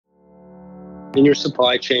In your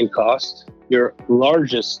supply chain cost, your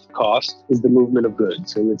largest cost is the movement of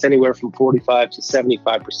goods, and it's anywhere from 45 to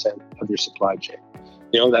 75% of your supply chain.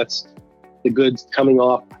 That's the goods coming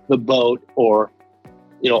off the boat or,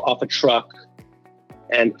 off a truck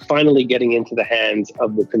and finally getting into the hands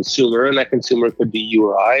of the consumer. And that consumer could be you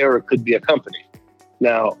or I, or it could be a company.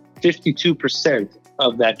 Now, 52%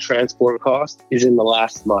 of that transport cost is in the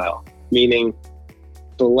last mile, meaning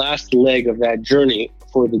the last leg of that journey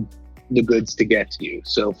for the goods to get to you.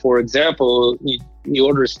 So, for example, you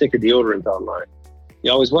order a stick of deodorant online.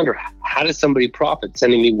 You always wonder, how does somebody profit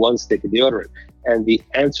sending me one stick of deodorant? And the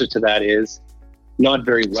answer to that is not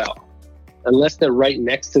very well. Unless they're right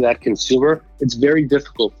next to that consumer, it's very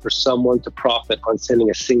difficult for someone to profit on sending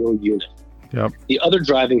a single unit. Yep. The other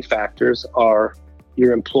driving factors are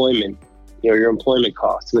your employment, your employment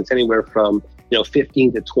costs. And it's anywhere from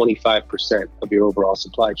 15 to 25% of your overall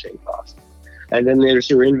supply chain cost. And then there's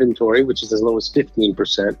your inventory, which is as low as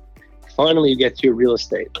 15%. Finally, you get to your real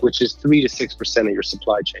estate, which is 3 to 6% of your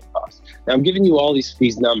supply chain cost. Now, I'm giving you all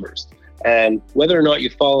these numbers, and whether or not you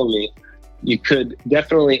follow me, you could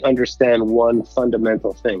definitely understand one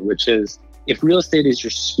fundamental thing, which is if real estate is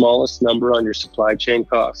your smallest number on your supply chain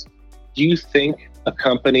cost, do you think a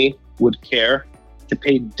company would care to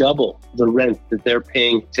pay double the rent that they're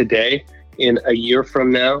paying today in a year from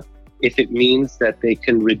now if it means that they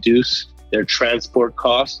can reduce their transport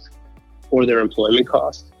cost or their employment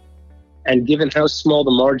cost? And given how small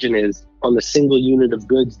the margin is on the single unit of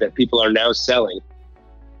goods that people are now selling,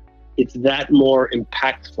 it's that more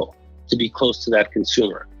impactful to be close to that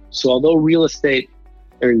consumer. So although real estate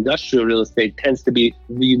or industrial real estate tends to be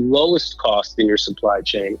the lowest cost in your supply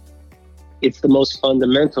chain, it's the most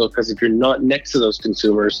fundamental, because if you're not next to those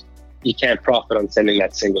consumers, you can't profit on sending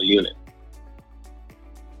that single unit.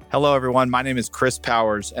 Hello, everyone. My name is Chris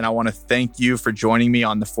Powers, and I want to thank you for joining me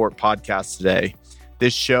on the Fort Podcast today.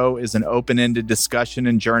 This show is an open-ended discussion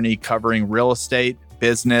and journey covering real estate,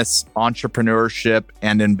 business, entrepreneurship,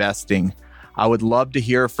 and investing. I would love to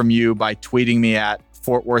hear from you by tweeting me at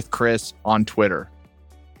Fort Worth Chris on Twitter.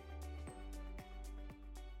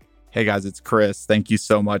 Hey guys, it's Chris. Thank you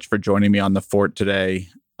so much for joining me on the Fort today.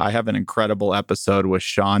 I have an incredible episode with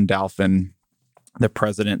Sean Dalfen, the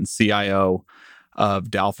president and CIO of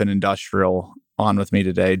Dalfen Industrial, on with me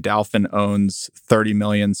today. Dalfen owns 30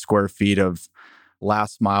 million square feet of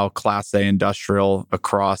last mile Class A industrial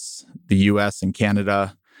across the US and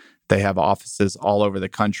Canada. They have offices all over the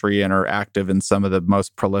country and are active in some of the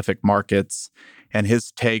most prolific markets. And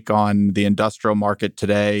his take on the industrial market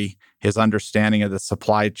today, his understanding of the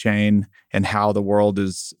supply chain and how the world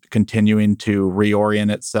is continuing to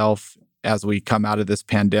reorient itself as we come out of this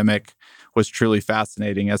pandemic, was truly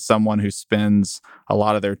fascinating. As someone who spends a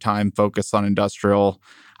lot of their time focused on industrial,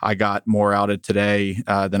 I got more out of today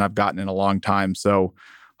than I've gotten in a long time. So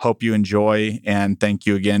hope you enjoy, and thank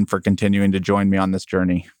you again for continuing to join me on this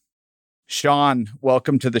journey. Sean,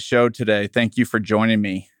 welcome to the show today. Thank you for joining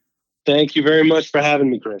me. Thank you very much for having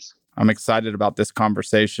me, Chris. I'm excited about this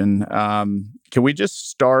conversation. Can we just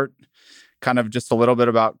start kind of just a little bit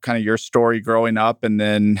about kind of your story growing up and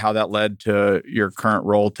then how that led to your current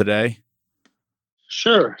role today?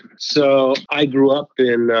 Sure. So I grew up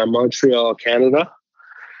in Montreal, Canada,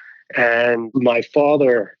 and my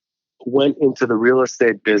father went into the real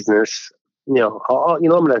estate business. I'm going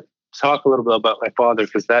to talk a little bit about my father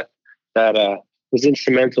because that was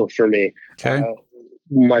instrumental for me. Okay.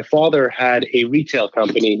 My father had a retail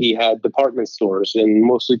company. He had department stores in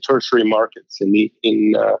mostly tertiary markets in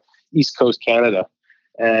East Coast Canada.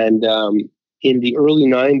 And in the early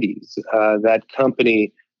 90s, that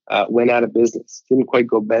company went out of business. Didn't quite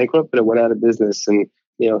go bankrupt, but it went out of business. And,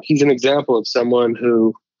 he's an example of someone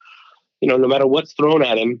who, no matter what's thrown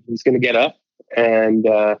at him, he's going to get up and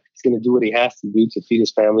he's going to do what he has to do to feed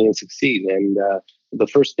his family and succeed. And the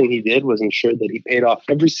first thing he did was ensure that he paid off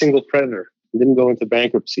every single creditor, didn't go into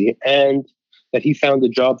bankruptcy, and that he found a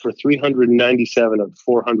job for 397 of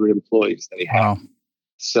 400 employees that he had. Wow.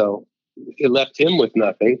 So it left him with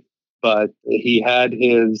nothing, but he had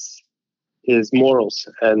his morals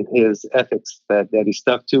and his ethics that he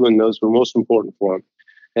stuck to, and those were most important for him.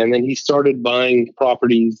 And then he started buying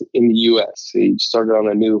properties in the U.S. He started on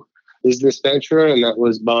a new business venture, and that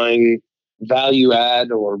was buying value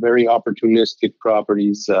add or very opportunistic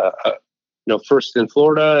properties, first in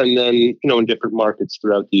Florida and then, in different markets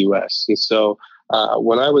throughout the U.S. And so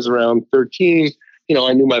when I was around 13,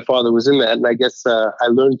 I knew my father was in that. And I guess I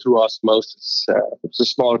learned through osmosis. It was a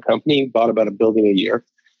smaller company, bought about a building a year.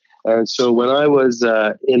 And so when I was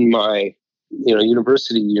in my,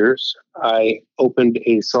 university years, I opened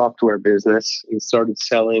a software business and started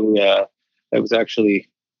selling, it was actually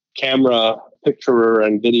camera picture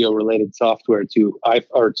and video related software to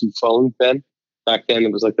phones then. Back then,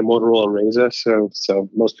 it was like the Motorola Razr, so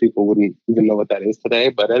most people wouldn't even know what that is today.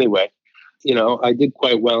 But anyway, I did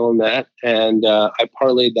quite well in that, and I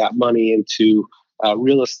parlayed that money into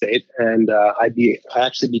real estate, and I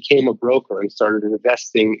actually became a broker and started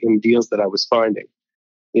investing in deals that I was finding.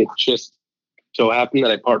 It just so happened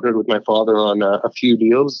that I partnered with my father on a few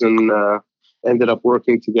deals and ended up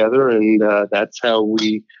working together, and that's how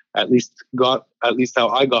we at least how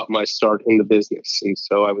I got my start in the business. And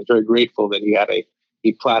so I was very grateful that he had a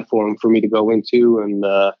platform for me to go into,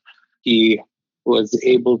 and he was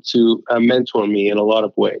able to mentor me in a lot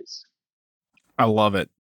of ways. I love it.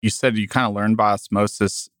 You said you kind of learned by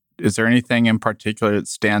osmosis. Is there anything in particular that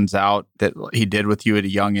stands out that he did with you at a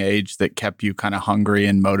young age that kept you kind of hungry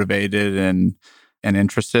and motivated and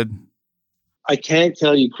interested? I can't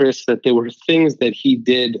tell you, Chris, that there were things that he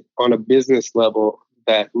did on a business level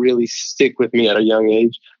that really stick with me at a young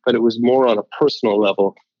age, but it was more on a personal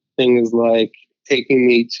level. Things like taking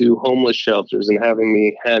me to homeless shelters and having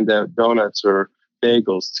me hand out donuts or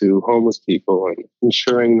bagels to homeless people, and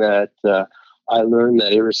ensuring that I learned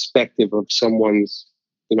that irrespective of someone's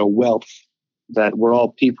wealth, that we're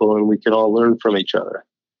all people and we can all learn from each other.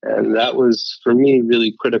 And that was, for me,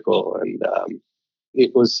 really critical. And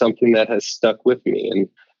it was something that has stuck with me.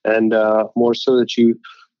 And more so that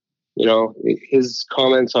his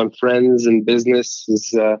comments on friends and business is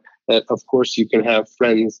that, of course, you can have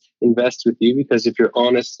friends invest with you, because if you're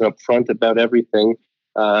honest and upfront about everything,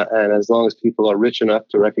 and as long as people are rich enough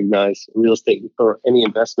to recognize real estate or any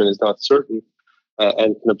investment is not certain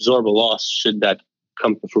and can absorb a loss should that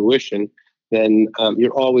come to fruition, then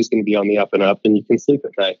you're always going to be on the up and up, and you can sleep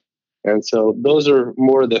at night. And so those are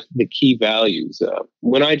more the key values.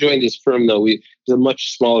 When I joined this firm, though, it was a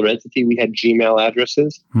much smaller entity. We had Gmail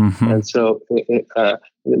addresses. Mm-hmm. And so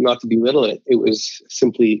not to belittle it, it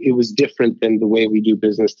was different than the way we do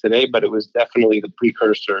business today, but it was definitely the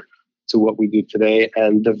precursor to what we do today.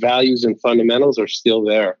 And the values and fundamentals are still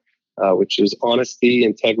there, which is honesty,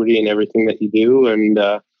 integrity in everything that you do. And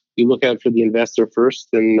you look out for the investor first,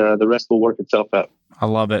 and the rest will work itself out. I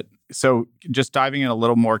love it. So just diving in a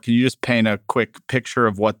little more, can you just paint a quick picture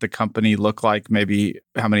of what the company looked like? Maybe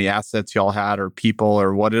how many assets y'all had or people,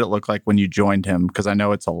 or what did it look like when you joined him? Because I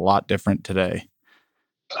know it's a lot different today.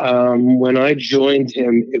 When I joined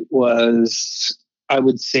him, I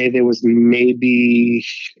would say there was maybe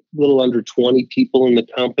a little under 20 people in the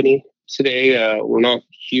company. Today, we're not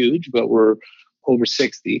huge, but we're over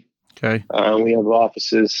 60. Okay. We have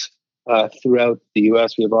offices throughout the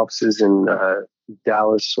U.S. We have offices in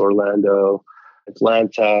Dallas, Orlando,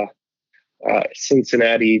 Atlanta,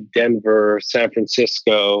 Cincinnati, Denver, San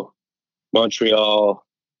Francisco, Montreal.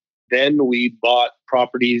 Then we bought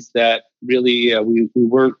properties that really we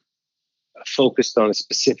weren't focused on a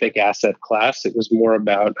specific asset class. It was more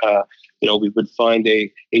about, we would find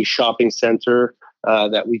a shopping center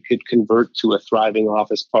that we could convert to a thriving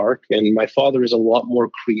office park. And my father is a lot more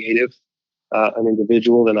creative an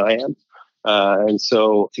individual than I am. And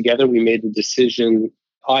so together we made the decision.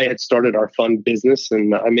 I had started our fund business,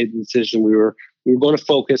 and I made the decision we were going to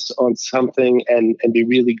focus on something and be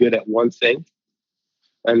really good at one thing.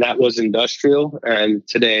 And that was industrial. And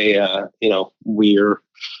today, we're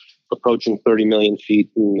approaching 30 million feet,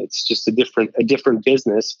 and it's just a different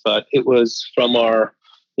business. But it was from our,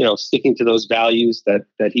 sticking to those values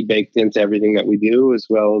that he baked into everything that we do, as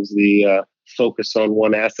well as the focus on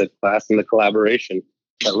one asset class and the collaboration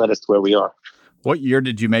that led us to where we are. What year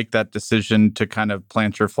did you make that decision to kind of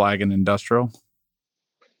plant your flag in industrial?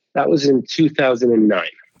 That was in 2009.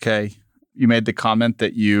 Okay. You made the comment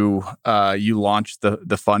that you launched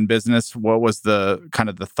the fund business. What was the kind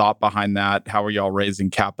of the thought behind that? How were y'all raising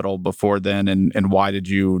capital before then? And why did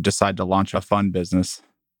you decide to launch a fund business?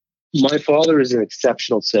 My father is an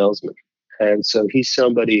exceptional salesman. And so he's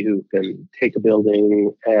somebody who can take a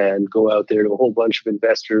building and go out there to a whole bunch of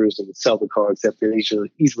investors and sell the concept and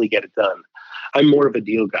easily get it done. I'm more of a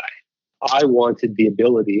deal guy. I wanted the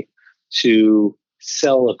ability to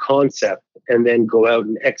sell a concept and then go out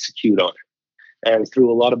and execute on it. And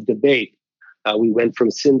through a lot of debate, we went from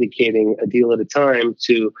syndicating a deal at a time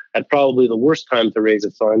to, at probably the worst time to raise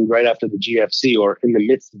a fund, right after the GFC or in the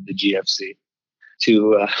midst of the GFC,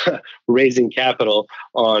 to raising capital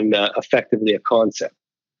on effectively a concept.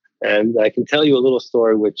 And I can tell you a little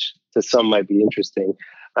story, which to some might be interesting.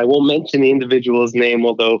 I won't mention the individual's name,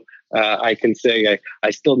 although I can say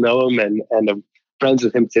I still know him and I'm friends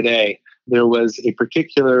with him today. There was a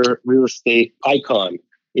particular real estate icon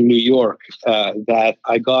in New York that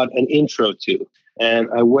I got an intro to. And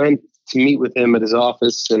I went to meet with him at his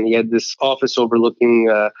office, and he had this office overlooking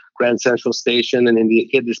Grand Central Station, and he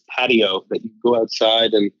had this patio that you go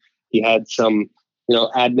outside, and he had some,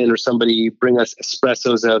 admin or somebody bring us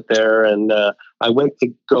espressos out there, and I went to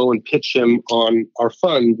go and pitch him on our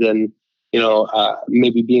fund, and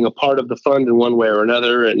maybe being a part of the fund in one way or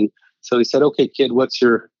another. And so he said, "Okay, kid, what's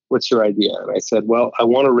your idea?" And I said, "Well, I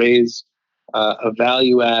want to raise a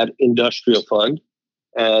value add industrial fund.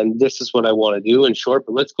 And this is what I want to do in short,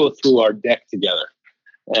 but let's go through our deck together."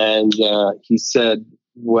 And he said,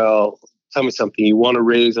 "Well, tell me something. You want to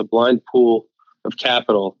raise a blind pool of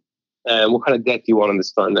capital, and what kind of debt do you want on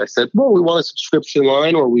this fund?" I said, "Well, we want a subscription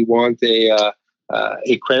line, or we want a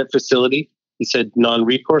credit facility." He said,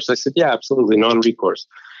 "Non-recourse?" I said, "Yeah, absolutely, non-recourse."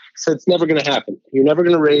 He said, "It's never going to happen. You're never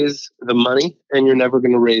going to raise the money, and you're never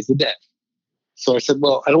going to raise the debt." So I said,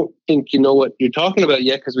 "Well, I don't think you know what you're talking about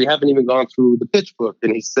yet, because we haven't even gone through the pitch book."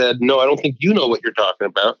 And he said, "No, I don't think you know what you're talking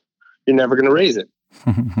about. You're never going to raise it."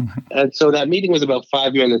 And so that meeting was about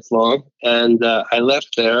 5 minutes long. And I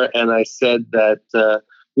left there and I said that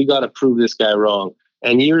we got to prove this guy wrong.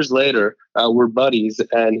 And years later, we're buddies.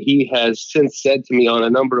 And he has since said to me on a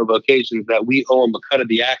number of occasions that we owe him a cut of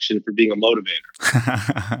the action for being a motivator.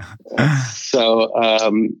 So,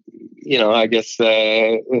 I guess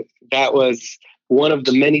that was one of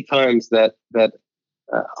the many times that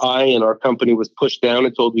I and our company was pushed down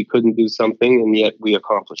and told we couldn't do something, and yet we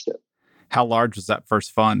accomplished it. How large was that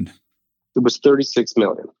first fund? It was 36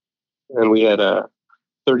 million, and we had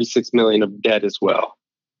 36 million of debt as well,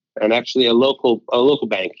 and actually a local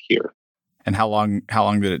bank here. And how long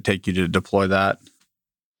did it take you to deploy that?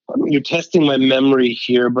 You're testing my memory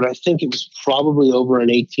here, but I think it was probably over an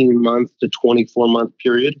 18-month to 24-month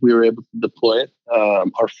period we were able to deploy it.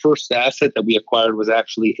 Our first asset that we acquired was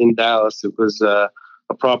actually in Dallas. It was a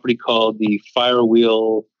property called the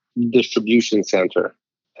Firewheel Distribution Center.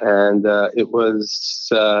 And it was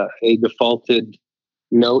a defaulted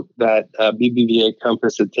note that BBVA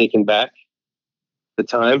Compass had taken back at the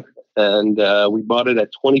time. And we bought it at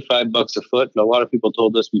 $25 a foot. And a lot of people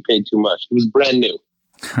told us we paid too much. It was brand new.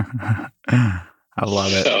 I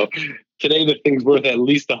love it. So today the thing's worth at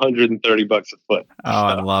least $130 a foot. Oh,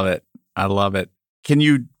 I love it. I love it. Can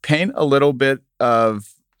you paint a little bit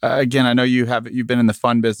of, again, I know you've been in the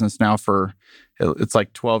fund business now for, it's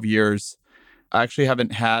like 12 years. I actually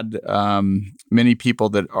haven't had many people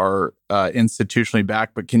that are institutionally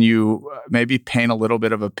backed, but can you maybe paint a little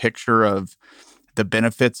bit of a picture of the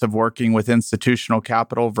benefits of working with institutional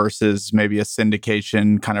capital versus maybe a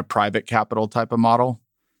syndication kind of private capital type of model?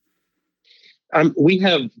 We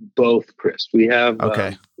have both, Chris. We have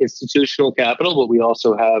institutional capital, but we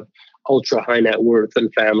also have ultra high net worth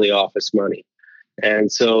and family office money. And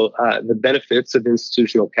so the benefits of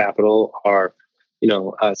institutional capital are,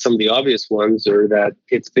 some of the obvious ones are that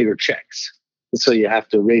it's bigger checks. So you have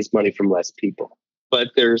to raise money from less people. But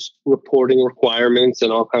there's reporting requirements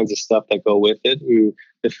and all kinds of stuff that go with it. And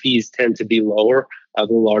the fees tend to be lower the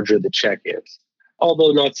larger the check is,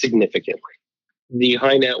 although not significantly. The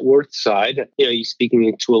high net worth side, you're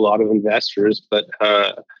speaking to a lot of investors, but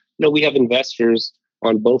we have investors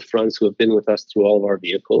on both fronts who have been with us through all of our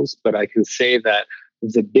vehicles. But I can say that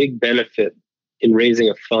the big benefit in raising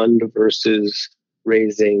a fund versus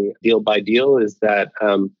raising deal by deal is that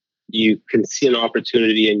you can see an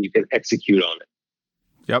opportunity and you can execute on it.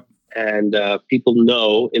 Yep. And people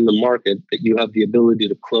know in the market that you have the ability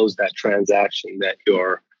to close that transaction that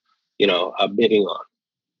you're, bidding on.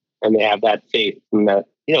 And they have that faith in that,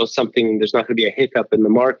 there's not going to be a hiccup in the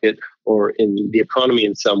market or in the economy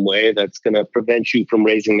in some way that's going to prevent you from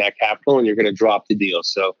raising that capital, and you're going to drop the deal.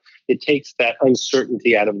 So it takes that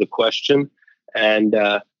uncertainty out of the question, and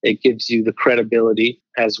it gives you the credibility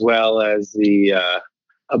as well as the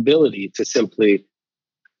ability to simply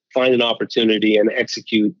find an opportunity and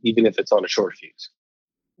execute, even if it's on a short fuse.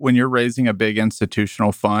 When you're raising a big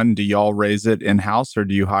institutional fund, do y'all raise it in-house or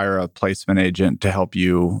do you hire a placement agent to help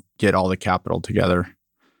you get all the capital together?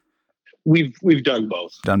 We've done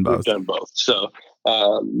both. We've done both. So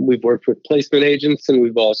we've worked with placement agents, and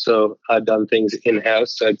we've also done things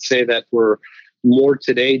in-house. So I'd say that we're more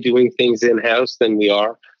today doing things in-house than we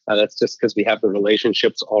are. That's just because we have the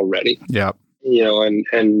relationships already. Yeah.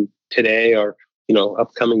 And today our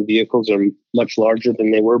upcoming vehicles are much larger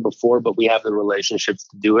than they were before, but we have the relationships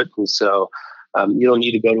to do it. And so you don't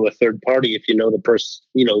need to go to a third party if you know the person,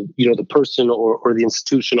 the person or the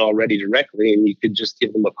institution already directly, and you could just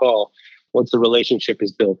give them a call. Once the relationship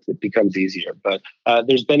is built, it becomes easier. But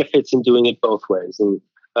there's benefits in doing it both ways. And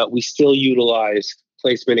we still utilize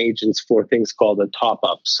placement agents for things called a top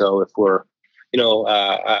up. So if we're,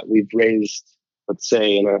 we've raised let's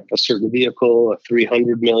say in a certain vehicle, a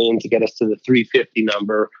 300 million to get us to the 350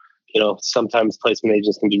 number. Sometimes placement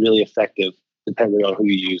agents can be really effective depending on who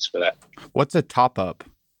you use for that. What's a top up?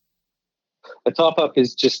 A top up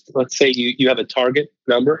is just, let's say you have a target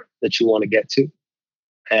number that you want to get to,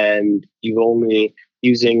 and you've only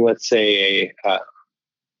using, let's say,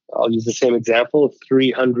 I'll use the same example of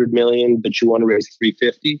 300 million, but you want to raise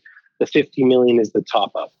 350. The 50 million is the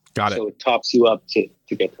top up. Got it. So it tops you up to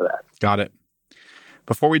get to that. Got it.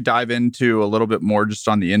 Before we dive into a little bit more just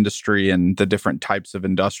on the industry and the different types of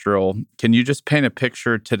industrial, can you just paint a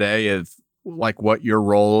picture today of like what your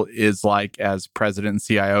role is like as president and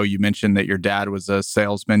CIO? You mentioned that your dad was a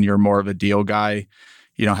salesman. You're more of a deal guy.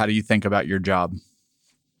 How do you think about your job?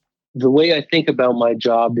 The way I think about my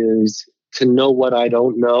job is to know what I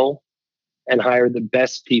don't know and hire the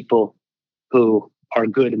best people who are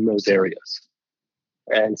good in those areas.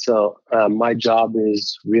 And so my job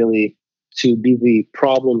is really to be the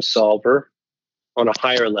problem solver on a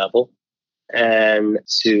higher level and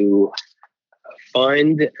to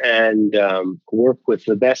find and work with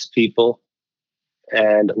the best people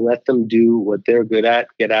and let them do what they're good at,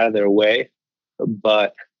 get out of their way,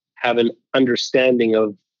 but have an understanding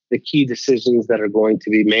of the key decisions that are going to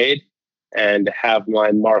be made and have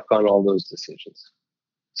my mark on all those decisions.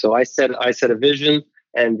 So I set a vision,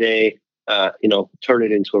 and they turn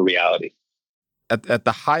it into a reality. At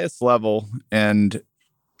the highest level, and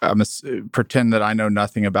pretend that I know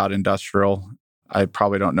nothing about industrial. I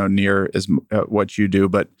probably don't know near as what you do,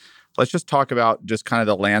 but let's just talk about just kind of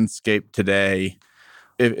the landscape today.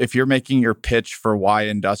 If you're making your pitch for why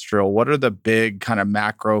industrial, what are the big kind of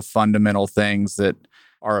macro fundamental things that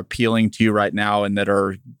are appealing to you right now and that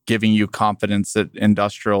are giving you confidence that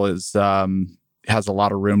industrial has a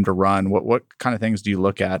lot of room to run? What kind of things do you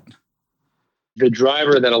look at? The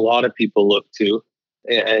driver that a lot of people look to,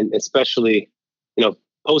 and especially,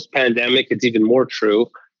 post-pandemic, it's even more true,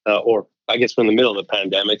 or I guess we're in the middle of the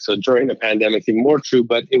pandemic. So during the pandemic, it's even more true,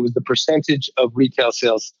 but it was the percentage of retail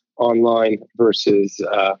sales online versus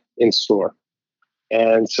in store.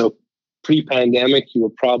 And so pre-pandemic, you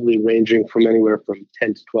were probably ranging from anywhere from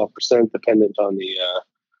 10 to 12%, dependent on the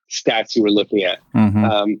stats you were looking at.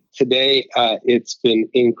 Mm-hmm. Today, it's been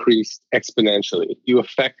increased exponentially. You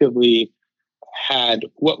effectively had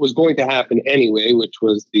what was going to happen anyway, which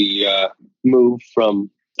was the move from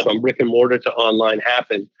brick and mortar to online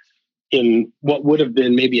happen in what would have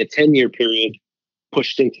been maybe a 10-year period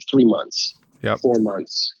pushed into 3 months, 4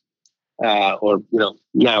 months. Or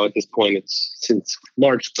now at this point it's since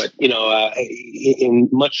March, but in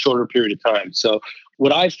much shorter period of time. So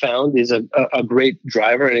what I found is a great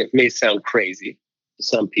driver, and it may sound crazy to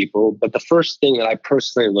some people, but the first thing that I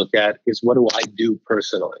personally look at is what do I do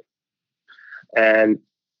personally? And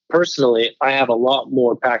personally, I have a lot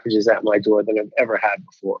more packages at my door than I've ever had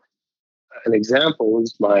before. An example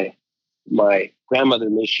is my grandmother,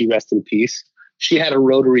 may she rest in peace. She had a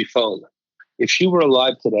rotary phone. If she were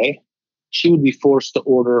alive today, she would be forced to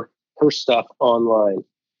order her stuff online.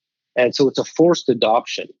 And so it's a forced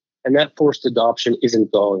adoption. And that forced adoption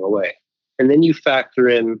isn't going away. And then you factor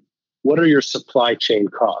in, what are your supply chain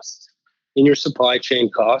costs? In your supply chain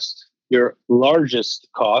cost, your largest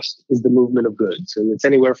cost is the movement of goods. And it's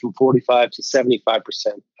anywhere from 45 to 75%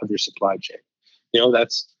 of your supply chain.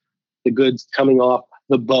 That's the goods coming off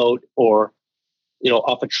the boat or,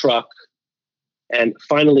 off a truck, and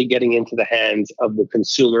finally getting into the hands of the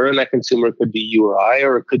consumer. And that consumer could be you or I,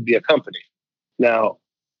 or it could be a company. Now,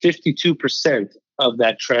 52% of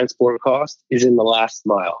that transport cost is in the last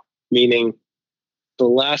mile, meaning the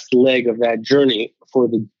last leg of that journey for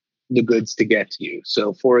the goods to get to you.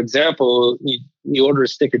 So, for example, you order a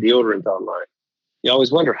stick of deodorant online. You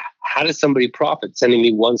always wonder, how does somebody profit sending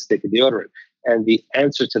me one stick of deodorant? And the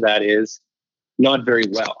answer to that is not very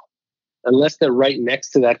well. Unless they're right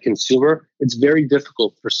next to that consumer, it's very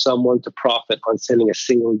difficult for someone to profit on sending a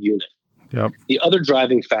single unit. Yep. The other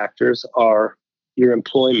driving factors are your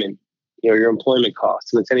employment, your employment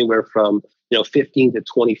costs. And it's anywhere from 15 to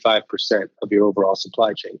 25% of your overall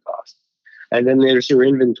supply chain cost. And then there's your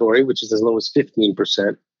inventory, which is as low as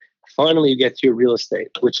 15%. Finally, you get to your real estate,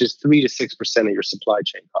 which is 3 to 6% of your supply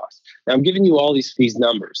chain cost. Now, I'm giving you all these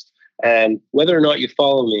numbers, and whether or not you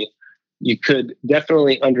follow me, you could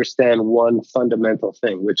definitely understand one fundamental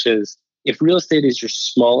thing, which is if real estate is your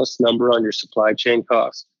smallest number on your supply chain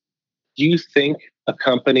cost, do you think a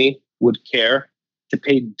company would care to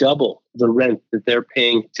pay double the rent that they're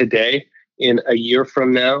paying today in a year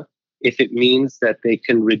from now if it means that they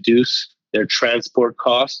can reduce their transport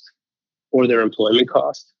cost or their employment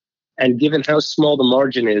cost? And given how small the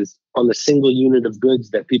margin is on the single unit of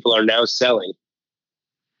goods that people are now selling,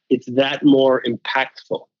 it's that more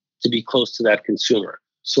impactful to be close to that consumer.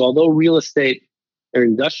 So although real estate or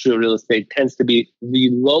industrial real estate tends to be the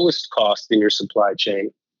lowest cost in your supply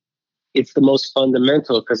chain, it's the most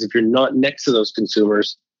fundamental, because if you're not next to those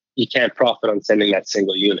consumers, you can't profit on sending that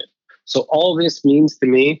single unit. So all this means to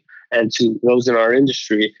me and to those in our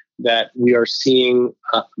industry that we are seeing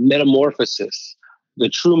metamorphosis, the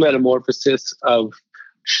true metamorphosis of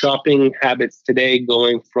shopping habits today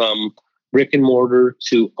going from brick and mortar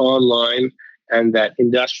to online, and that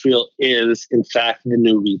industrial is, in fact, the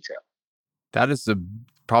new retail. That is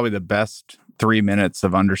probably the best 3 minutes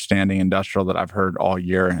of understanding industrial that I've heard all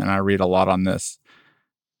year, and I read a lot on this.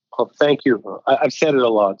 Oh, thank you. I've said it a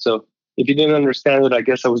lot, so if you didn't understand it, I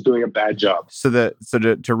guess I was doing a bad job. So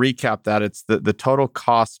to recap that, it's the total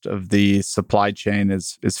cost of the supply chain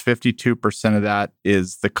is 52% of that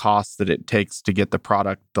is the cost that it takes to get the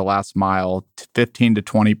product the last mile. 15 to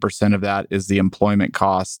 20% of that is the employment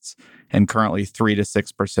costs, and currently 3 to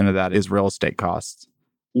 6% of that is real estate costs.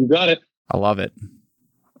 You got it. I love it.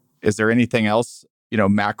 Is there anything else,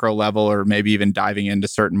 macro level, or maybe even diving into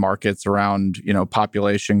certain markets around,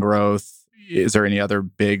 population growth? Is there any other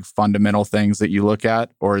big fundamental things that you look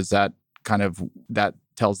at, or is that that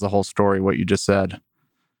tells the whole story, what you just said?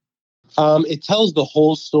 It tells the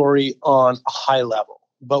whole story on a high level,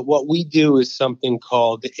 but what we do is something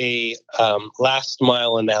called a last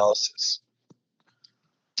mile analysis.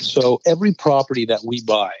 So every property that we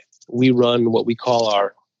buy, we run what we call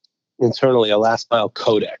internally a last mile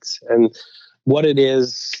codex. And what it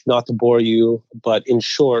is, not to bore you, but in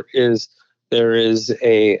short, is there is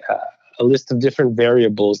a list of different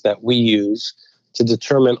variables that we use to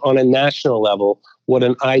determine on a national level what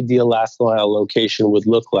an ideal last mile location would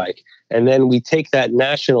look like. And then we take that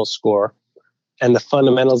national score and the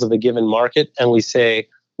fundamentals of a given market, and we say,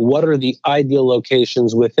 what are the ideal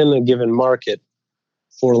locations within a given market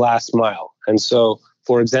for last mile? And so,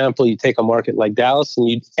 for example, you take a market like Dallas and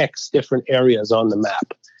you X different areas on the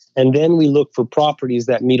map. And then we look for properties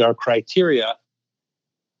that meet our criteria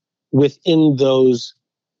within those,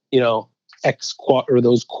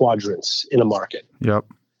 those quadrants in a market. Yep.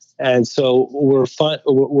 And so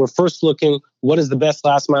we're first looking, what is the best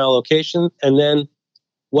last mile location? And then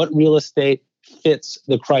what real estate fits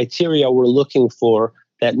the criteria we're looking for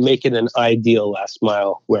that make it an ideal last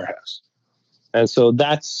mile warehouse. And so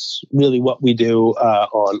that's really what we do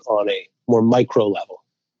on a more micro level.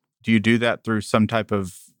 Do you do that through some type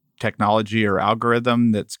of technology or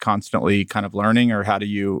algorithm that's constantly kind of learning, or how do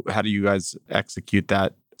you guys execute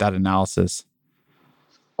that analysis?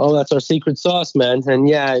 Oh, that's our secret sauce, man. And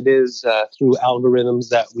yeah, it is through algorithms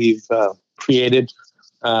that we've created,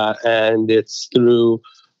 and it's through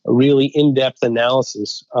a really in-depth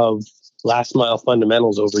analysis of last mile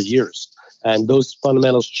fundamentals over years. And those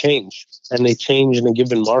fundamentals change, and they change in a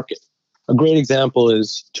given market. A great example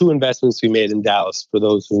is 2 investments we made in Dallas, for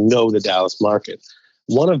those who know the Dallas market.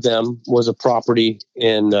 One of them was a property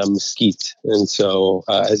in Mesquite. And so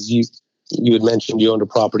as you had mentioned, you owned a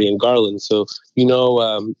property in Garland. So,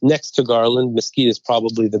 next to Garland, Mesquite is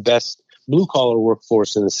probably the best blue-collar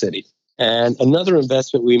workforce in the city. And another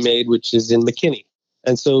investment we made, which is in McKinney.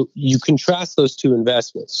 And so you contrast those 2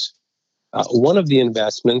 investments. One of the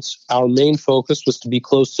investments, our main focus was to be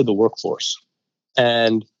close to the workforce.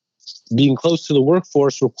 And being close to the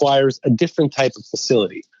workforce requires a different type of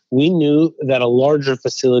facility. We knew that a larger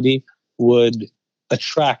facility would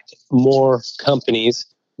attract more companies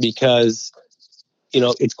because,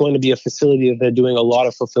 it's going to be a facility that they're doing a lot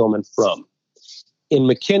of fulfillment from. In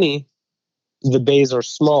McKinney, the bays are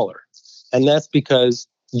smaller. And that's because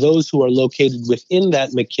those who are located within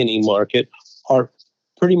that McKinney market are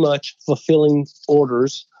pretty much fulfilling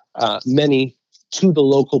orders, many to the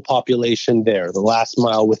local population there, the last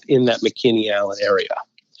mile within that McKinney-Allen area.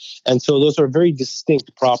 And so those are very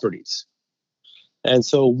distinct properties. And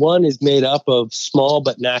so one is made up of small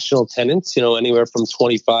but national tenants, anywhere from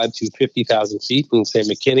 25 to 50,000 feet in, say,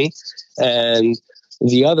 McKinney. And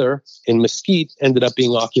the other in Mesquite ended up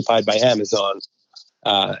being occupied by Amazon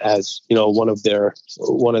as, one of their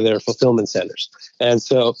fulfillment centers. And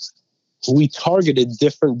so we targeted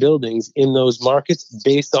different buildings in those markets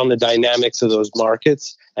based on the dynamics of those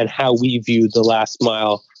markets and how we viewed the last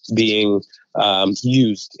mile being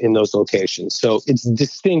used in those locations. So it's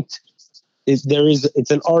distinct.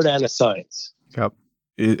 It's an art and a science. Yep.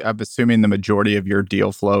 I'm assuming the majority of your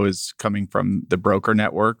deal flow is coming from the broker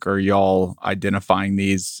network. Or are y'all identifying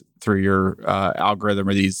these through your algorithm,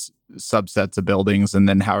 or these subsets of buildings? And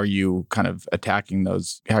then how are you kind of attacking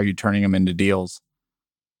those? How are you turning them into deals?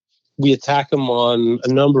 We attack them on a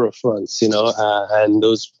number of fronts, and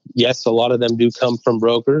those, yes, a lot of them do come from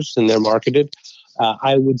brokers and they're marketed.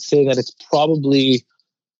 I would say that it's probably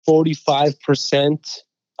 45%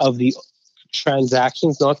 of the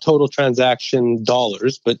transactions, not total transaction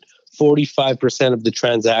dollars, but 45% of the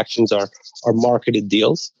transactions are marketed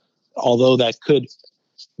deals. Although that could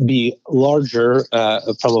be larger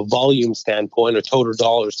from a volume standpoint or total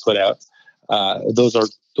dollars put out. Those are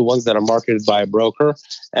the ones that are marketed by a broker.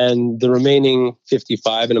 And the remaining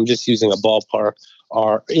 55, and I'm just using a ballpark,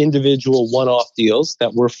 are individual one-off deals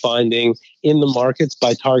that we're finding in the markets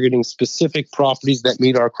by targeting specific properties that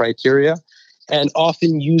meet our criteria and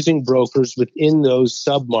often using brokers within those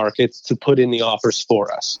sub-markets to put in the offers for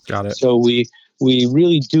us. Got it. So we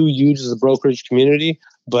really do use the brokerage community,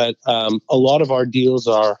 but a lot of our deals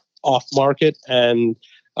are off-market. And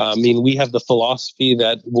we have the philosophy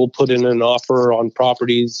that we'll put in an offer on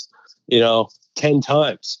properties, 10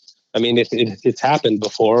 times. It's happened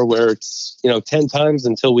before where it's, 10 times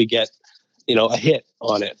until we get, a hit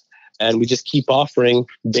on it. And we just keep offering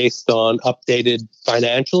based on updated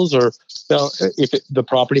financials or if the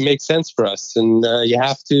property makes sense for us. And you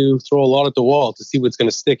have to throw a lot at the wall to see what's going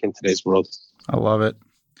to stick in today's world. I love it.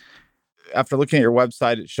 After looking at your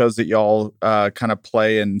website, it shows that y'all kind of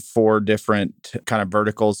play in 4 different kind of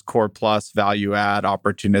verticals: core plus, value add,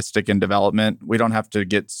 opportunistic, and development. We don't have to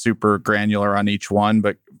get super granular on each one,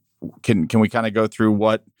 but can we kind of go through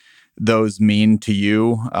what those mean to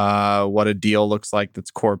you? What a deal looks like that's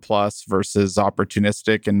core plus versus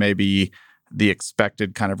opportunistic, and maybe the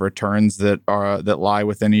expected kind of returns that lie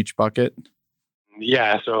within each bucket?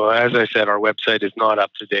 Yeah, so as I said, our website is not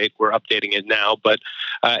up to date. We're updating it now, but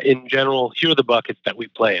in general, here are the buckets that we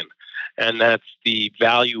play in. And that's the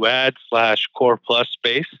value add / core plus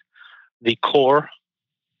space, the core,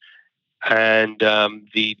 and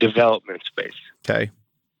the development space. Okay.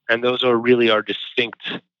 And those are really our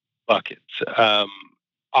distinct buckets.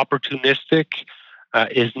 Opportunistic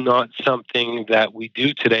is not something that we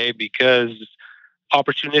do today because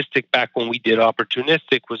opportunistic, back when we did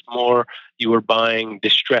opportunistic, was more you were buying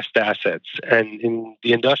distressed assets. And in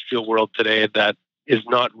the industrial world today, that is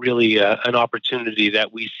not really an opportunity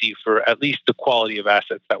that we see for at least the quality of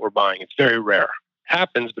assets that we're buying. It's very rare. It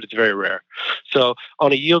happens, but it's very rare. So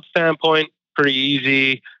on a yield standpoint, pretty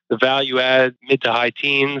easy. The value add, mid to high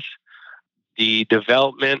teens. The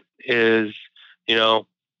development is,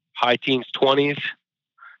 high teens, 20s.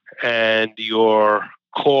 And your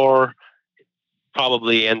core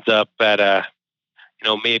probably ends up at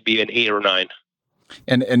maybe an 8 or 9.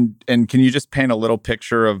 And can you just paint a little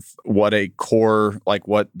picture of what a core, like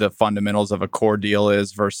what the fundamentals of a core deal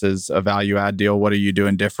is versus a value add deal? What are you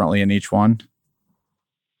doing differently in each one?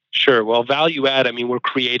 Sure. Well, value add, we're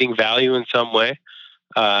creating value in some way.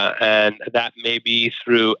 And that may be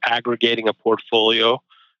through aggregating a portfolio,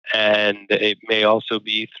 and it may also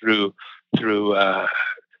be through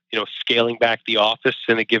scaling back the office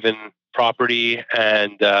in a given property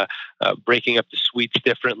and breaking up the suites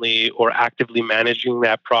differently, or actively managing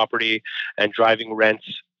that property and driving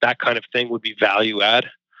rents. That kind of thing would be value add.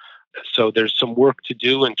 So there's some work to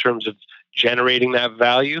do in terms of generating that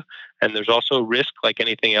value, and there's also risk, like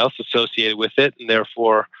anything else, associated with it, and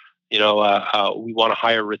therefore we want a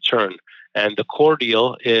higher return. And the core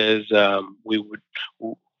deal is we would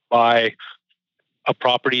buy a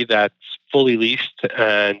property that's fully leased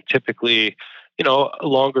and typically,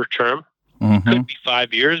 longer term. Mm-hmm. Could be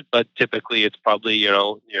 5 years, but typically it's probably,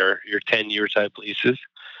 your 10-year type leases.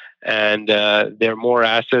 And there are more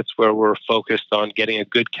assets where we're focused on getting a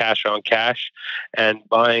good cash on cash and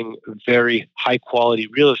buying very high quality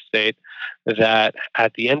real estate that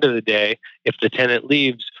at the end of the day, if the tenant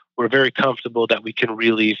leaves, we're very comfortable that we can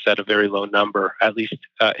release at a very low number, at least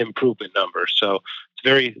improvement number. So it's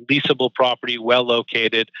very leasable property, well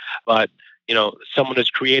located, but someone has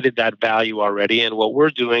created that value already. And what we're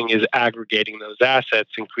doing is aggregating those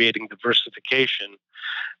assets and creating diversification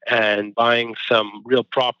and buying some real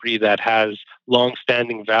property that has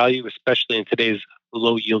long-standing value, especially in today's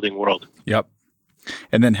low-yielding world. Yep.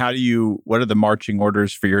 And then what are the marching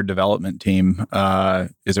orders for your development team?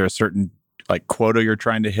 Is there a certain quota you're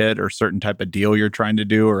trying to hit or certain type of deal you're trying to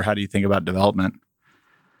do, or how do you think about development?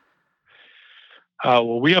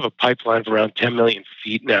 Well, we have a pipeline of around 10 million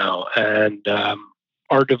feet now, and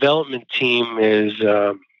our development team is,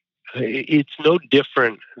 it's no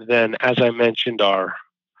different than, as I mentioned, our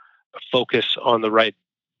focus on the right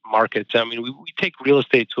markets. We take real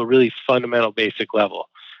estate to a really fundamental basic level,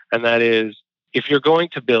 and that is, if you're going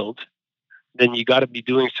to build, then you got to be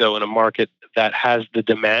doing so in a market that has the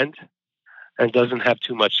demand and doesn't have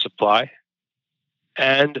too much supply,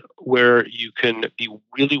 and where you can be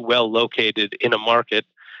really well located in a market.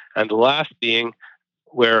 And the last being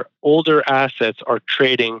where older assets are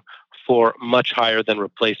trading for much higher than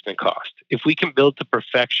replacement cost. If we can build to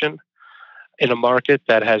perfection in a market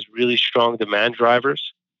that has really strong demand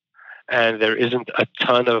drivers and there isn't a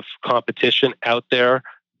ton of competition out there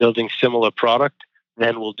building similar product,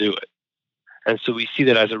 then we'll do it. And so we see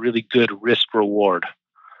that as a really good risk reward,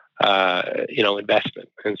 investment.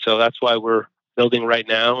 And so that's why we're building right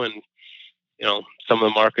now. And, some of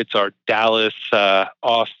the markets are Dallas,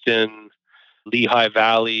 Austin, Lehigh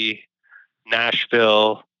Valley,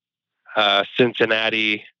 Nashville,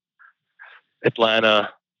 Cincinnati, Atlanta,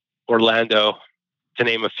 Orlando, to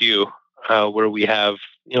name a few, where we have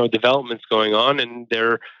developments going on, and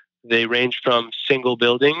they range from single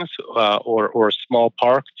buildings or a small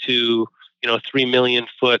park to 3 million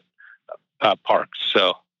foot parks.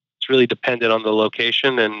 So it's really dependent on the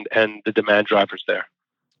location and the demand drivers there.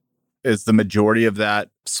 Is the majority of that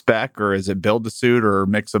spec, or is it build to suit, or a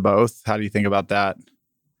mix of both? How do you think about that?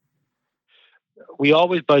 We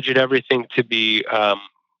always budget everything to be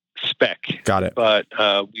spec. Got it. But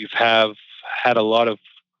we've had a lot of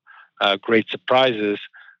great surprises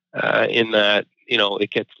in that it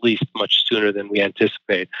gets leased much sooner than we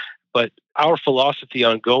anticipate. But our philosophy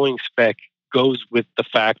on going spec goes with the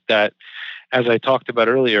fact that, as I talked about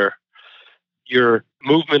earlier, your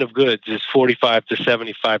movement of goods is 45 to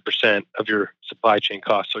 75% of your supply chain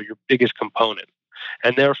cost, so your biggest component.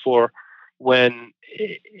 And therefore, when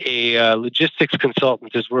a logistics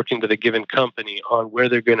consultant is working with a given company on where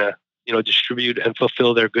they're going to distribute and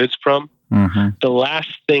fulfill their goods from, the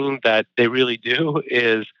last thing that they really do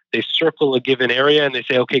is they circle a given area and they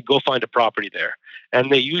say, okay, go find a property there. And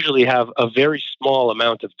they usually have a very small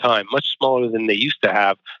amount of time, much smaller than they used to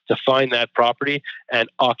have, to find that property and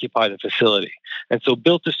occupy the facility. And so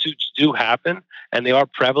built-to-suits do happen, and they are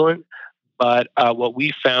prevalent. But what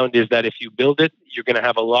we found is that if you build it, you're going to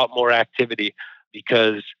have a lot more activity,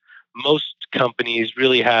 because most companies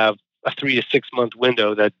really have a 3 to 6 month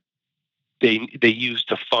window that they use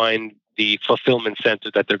to find the fulfillment center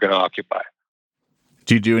that they're going to occupy.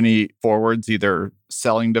 Do you do any forwards, either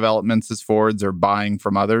selling developments as forwards or buying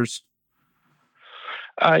from others?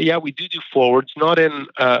 Yeah, we do forwards. Not in,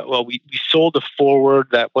 we sold a forward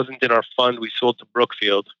that wasn't in our fund. We sold to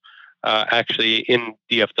Brookfield, actually in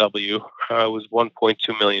DFW. It was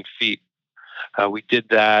 1.2 million feet. We did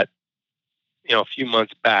that, a few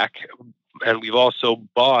months back. And we've also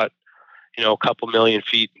bought, a couple million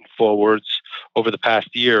feet in forwards over the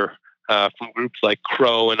past year from groups like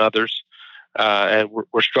Crow and others. And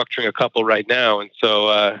we're structuring a couple right now. And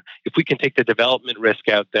so if we can take the development risk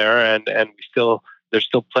out there and there's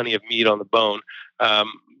still plenty of meat on the bone,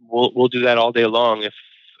 we'll do that all day long if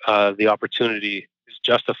the opportunity is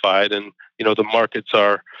justified and, the markets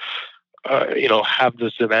are, have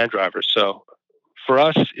those demand drivers. So for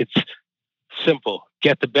us, it's simple.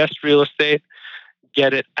 Get the best real estate,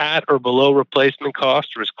 get it at or below replacement cost,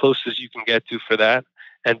 or as close as you can get to for that,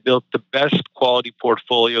 and build the best quality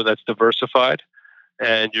portfolio that's diversified,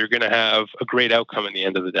 and you're going to have a great outcome in the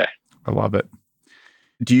end of the day. I love it.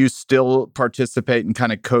 Do you still participate in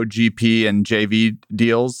kind of co-GP and JV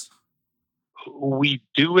deals? We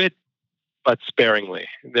do it, but sparingly.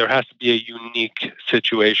 There has to be a unique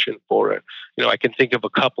situation for it. I can think of a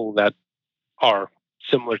couple that are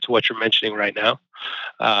similar to what you're mentioning right now.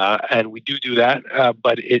 And we do that,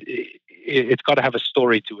 but it's got to have a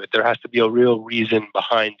story to it. There has to be a real reason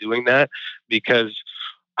behind doing that, because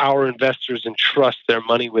our investors entrust their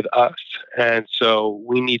money with us. And so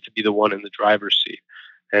we need to be the one in the driver's seat.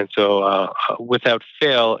 And so without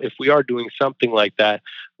fail, if we are doing something like that,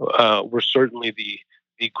 we're certainly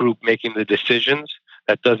the group making the decisions.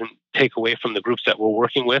 That doesn't take away from the groups that we're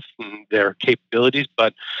working with and their capabilities,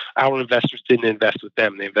 but our investors didn't invest with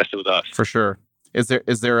them. They invested with us. For sure. Is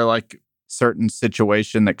there like certain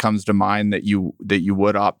situation that comes to mind that you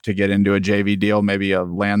would opt to get into a JV deal? Maybe a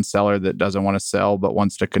land seller that doesn't want to sell but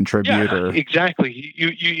wants to contribute? Yeah, exactly.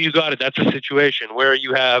 You got it. That's a situation where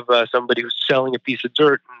you have somebody who's selling a piece of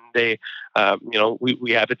dirt, and they,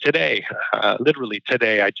 we have it today. Literally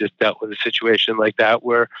today, I just dealt with a situation like that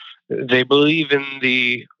where they believe in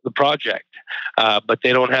the project, but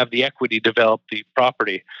they don't have the equity to develop the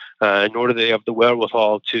property, nor do they have the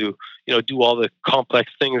wherewithal to do all the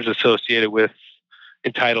complex things associated with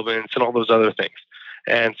entitlements and all those other things.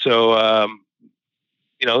 And so,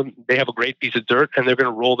 they have a great piece of dirt and they're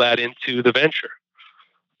going to roll that into the venture.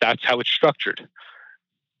 That's how it's structured.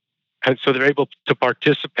 And so they're able to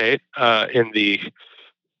participate in the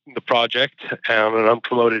project on an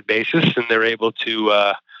unpromoted basis, and they're able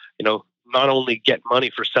to, not only get money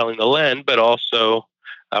for selling the land, but also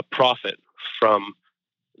profit from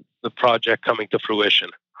the project coming to fruition.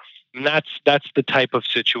 And that's the type of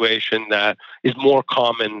situation that is more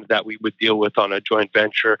common that we would deal with on a joint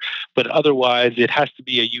venture. But otherwise, it has to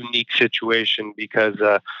be a unique situation because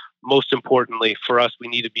most importantly for us, we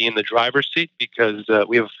need to be in the driver's seat because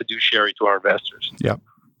we have a fiduciary to our investors. Yep.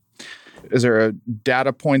 Is there a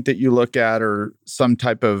data point that you look at or some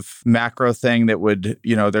type of macro thing that would,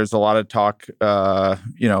 there's a lot of talk,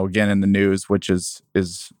 again in the news, which is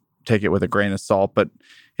take it with a grain of salt, but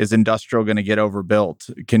is industrial going to get overbuilt?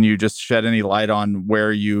 Can you just shed any light on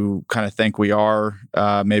where you kind of think we are?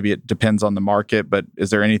 Maybe it depends on the market, but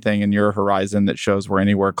is there anything in your horizon that shows we're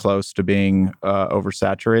anywhere close to being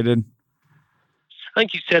oversaturated? I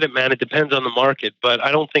think you said it, man. It depends on the market, but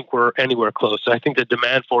I don't think we're anywhere close. I think the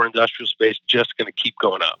demand for industrial space is just going to keep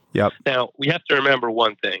going up. Yep. Now, we have to remember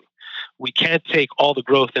one thing. We can't take all the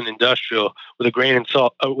growth in industrial with a grain of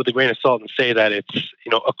salt and say that it's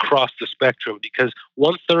across the spectrum, because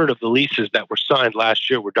 1/3 of the leases that were signed last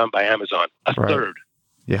year were done by Amazon. A third.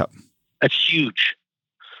 Yep. That's huge.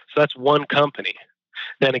 So that's one company.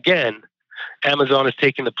 Then again, Amazon is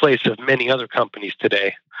taking the place of many other companies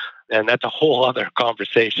today, and that's a whole other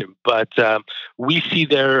conversation. But we see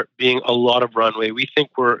there being a lot of runway. We think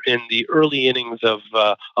we're in the early innings of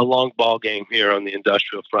a long ball game here on the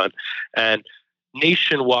industrial front. And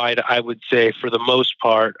nationwide, I would say for the most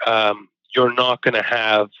part, you're not going to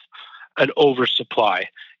have an oversupply.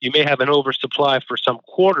 You may have an oversupply for some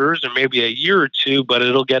quarters or maybe a year or two, but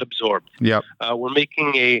it'll get absorbed. Yep. We're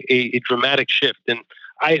making a dramatic shift. And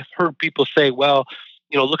I've heard people say, well,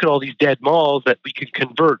 look at all these dead malls that we could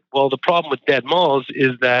convert. Well, the problem with dead malls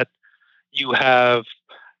is that you have,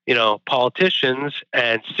 politicians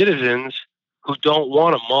and citizens who don't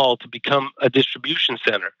want a mall to become a distribution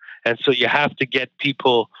center. And so you have to get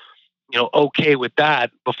people, okay with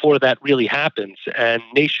that before that really happens. And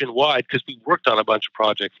nationwide, because we worked on a bunch of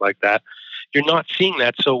projects like that, you're not seeing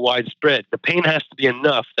that so widespread. The pain has to be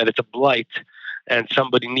enough that it's a blight and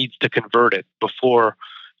somebody needs to convert it before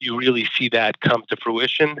you really see that come to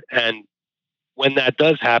fruition. And when that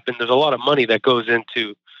does happen, there's a lot of money that goes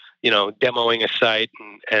into, demoing a site,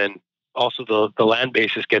 and also the land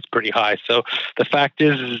basis gets pretty high. So the fact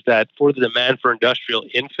is that for the demand for industrial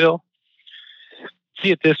infill,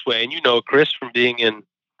 see it this way, and Chris, from being in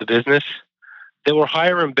the business, there were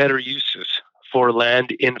higher and better uses for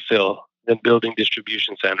land infill than building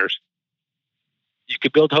distribution centers. You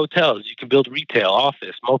could build hotels, you could build retail,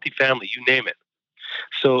 office, multifamily, you name it.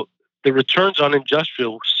 So the returns on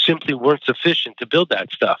industrial simply weren't sufficient to build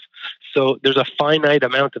that stuff. So there's a finite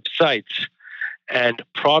amount of sites and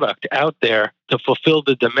product out there to fulfill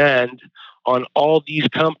the demand on all these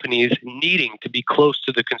companies needing to be close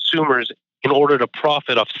to the consumers in order to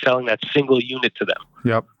profit off selling that single unit to them.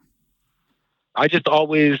 Yep. I just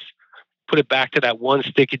always put it back to that one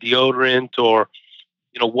stick of deodorant or,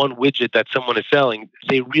 one widget that someone is selling.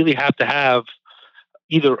 They really have to have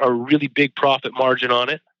either a really big profit margin on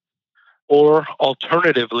it, or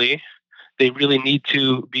alternatively, they really need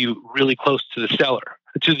to be really close to the seller,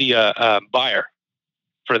 to the buyer,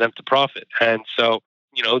 for them to profit. And so,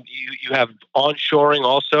 you have onshoring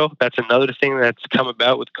also. That's another thing that's come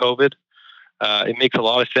about with COVID. It makes a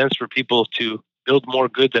lot of sense for people to build more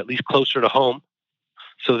goods at least closer to home,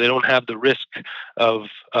 so they don't have the risk of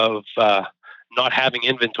not having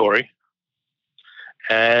inventory.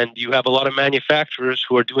 And you have a lot of manufacturers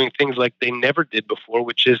who are doing things like they never did before,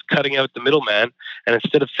 which is cutting out the middleman. And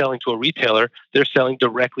instead of selling to a retailer, they're selling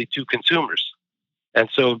directly to consumers. And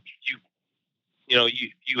so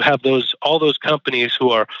you have all those companies who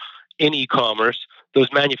are in e-commerce, those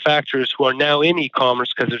manufacturers who are now in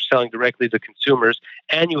e-commerce because they're selling directly to consumers,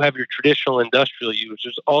 and you have your traditional industrial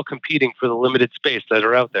users all competing for the limited space that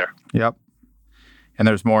are out there. Yep. And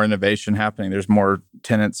there's more innovation happening. There's more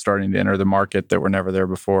tenants starting to enter the market that were never there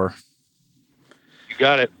before. You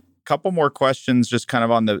got it. A couple more questions just kind of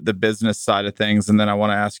on the business side of things. And then I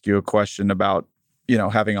want to ask you a question about,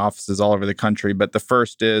 having offices all over the country. But the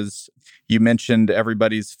first is, you mentioned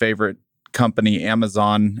everybody's favorite company,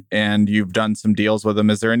 Amazon, and you've done some deals with them.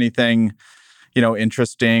 Is there anything,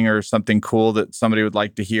 interesting or something cool that somebody would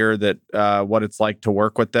like to hear, that what it's like to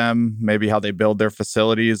work with them, maybe how they build their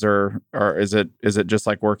facilities, or is it just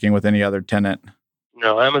like working with any other tenant?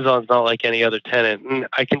 No, Amazon's not like any other tenant. And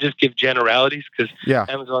I can just give generalities because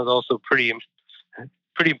Amazon's also pretty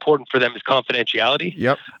important for them is confidentiality.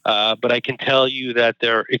 Yep. But I can tell you that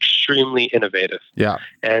they're extremely innovative. Yeah.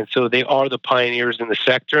 And so they are the pioneers in the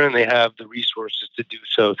sector, and they have the resources to do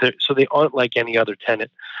so. So they aren't like any other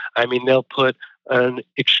tenant. I mean, they'll put an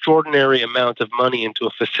extraordinary amount of money into a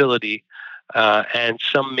facility, and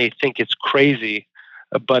some may think it's crazy,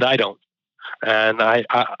 but I don't. And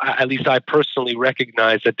at least I personally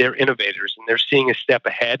recognize that they're innovators and they're seeing a step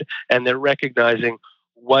ahead and they're recognizing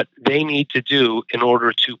what they need to do in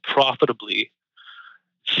order to profitably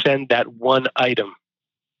send that one item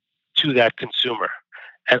to that consumer.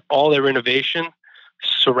 And all their innovation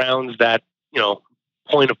surrounds that,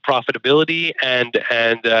 point of profitability and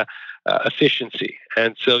efficiency.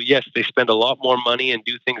 And so, yes, they spend a lot more money and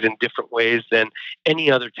do things in different ways than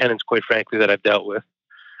any other tenants, quite frankly, that I've dealt with.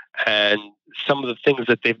 And some of the things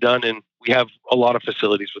that they've done, and we have a lot of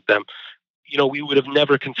facilities with them, we would have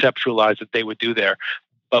never conceptualized that they would do there.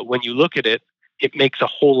 But when you look at it, it makes a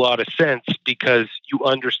whole lot of sense because you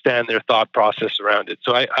understand their thought process around it.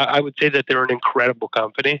 So I would say that they're an incredible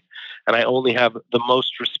company, and I only have the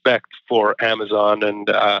most respect for Amazon. And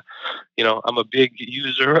I'm a big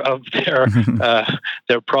user of their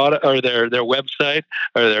product or their website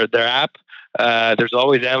or their app. There's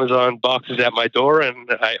always Amazon boxes at my door, and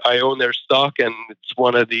I own their stock, and it's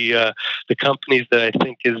one of the companies that I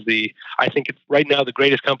think it's right now the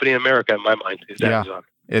greatest company in America in my mind is Amazon.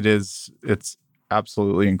 It is. It's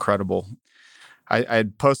absolutely incredible. I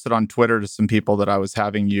had posted on Twitter to some people that I was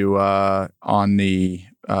having you on the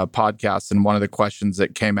podcast, and one of the questions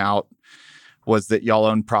that came out was that y'all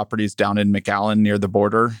own properties down in McAllen near the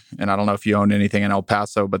border. And I don't know if you own anything in El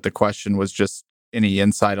Paso, but the question was just any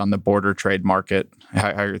insight on the border trade market,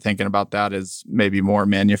 how you're thinking about that as maybe more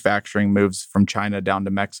manufacturing moves from China down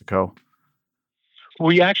to Mexico.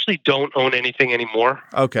 We actually don't own anything anymore.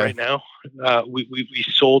 Okay. Right now. We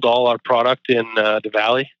sold all our product in the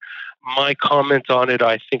Valley. My comment on it,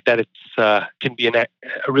 I think that it's can be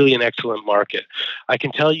really an excellent market. I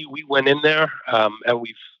can tell you we went in there and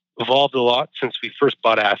we've evolved a lot since we first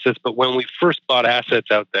bought assets. But when we first bought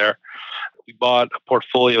assets out there, we bought a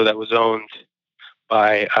portfolio that was owned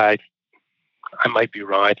by, I might be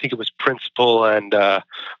wrong, I think it was Principal and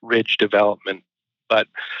Ridge Development. But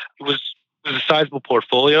it was a sizable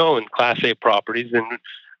portfolio and Class A properties. And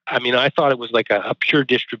I mean, I thought it was like a pure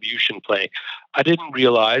distribution play. I didn't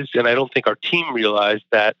realize, and I don't think our team realized,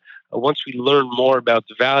 that once we learned more about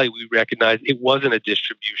the Valley, we recognized it wasn't a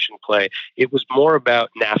distribution play. It was more about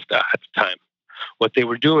NAFTA at the time. What they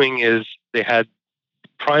were doing is they had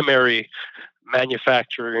primary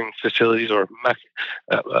manufacturing facilities, or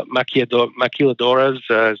maquiladoras,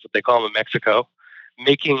 is what they call them in Mexico,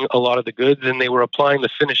 making a lot of the goods, and they were applying the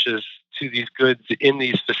finishes to these goods in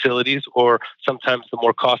these facilities, or sometimes the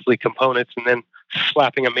more costly components, and then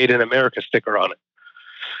slapping a Made in America sticker on it.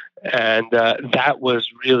 And that was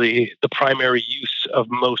really the primary use of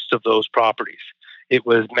most of those properties. It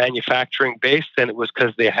was manufacturing based, and it was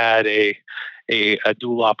because they had a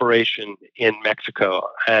dual operation in Mexico.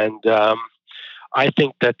 And I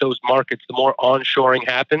think that those markets, the more onshoring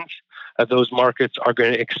happens, those markets are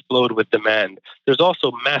going to explode with demand. There's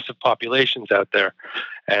also massive populations out there.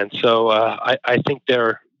 And so I think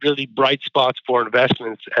they're really bright spots for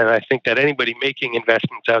investments. And I think that anybody making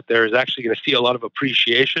investments out there is actually going to see a lot of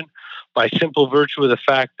appreciation by simple virtue of the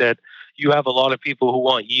fact that you have a lot of people who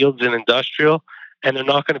want yields in industrial, and they're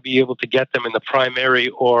not going to be able to get them in the primary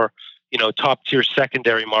or top tier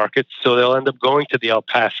secondary markets. So they'll end up going to the El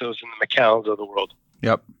Pasos and the McAllens of the world.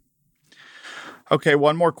 Yep. Okay,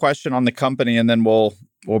 one more question on the company, and then we'll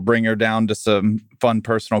bring her down to some fun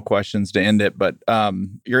personal questions to end it. But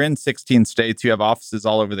you're in 16 states. You have offices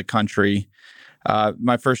all over the country.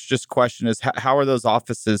 My first question is, how are those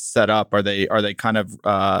offices set up? Are they kind of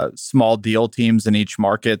small deal teams in each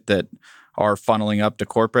market that are funneling up to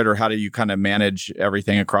corporate, or how do you kind of manage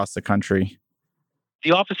everything across the country?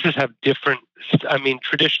 The offices have different. I mean,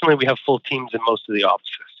 traditionally we have full teams in most of the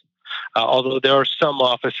offices, although there are some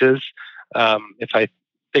offices. If I'm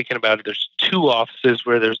thinking about it, there's 2 offices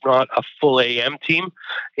where there's not a full AM team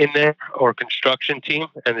in there or construction team,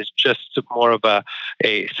 and it's just more of a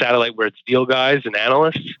satellite where it's deal guys and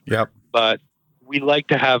analysts. Yep. But we like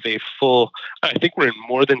to have a full. I think we're in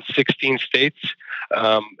more than 16 states.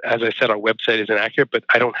 As I said, our website isn't accurate, but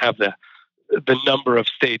I don't have the number of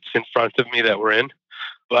states in front of me that we're in.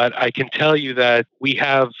 But I can tell you that we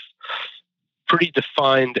have pretty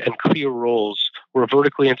defined and clear roles. We're a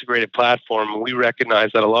vertically integrated platform, and we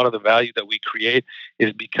recognize that a lot of the value that we create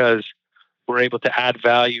is because we're able to add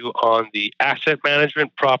value on the asset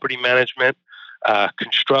management, property management,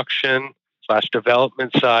 construction /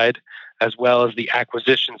 development side, as well as the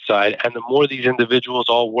acquisition side. And the more these individuals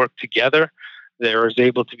all work together, they're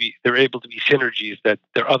able to be synergies that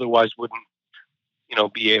there otherwise wouldn't,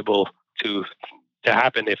 be able to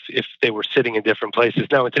happen if they were sitting in different places.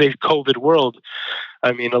 Now, in today's COVID world,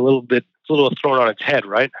 I mean, it's a little thrown on its head,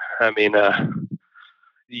 right? I mean,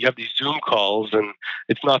 you have these Zoom calls, and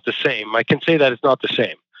it's not the same. I can say that it's not the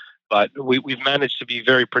same, But we've managed to be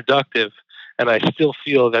very productive. And I still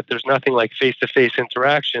feel that there's nothing like face-to-face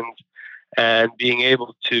interactions and being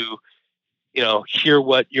able to, hear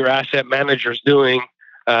what your asset manager is doing.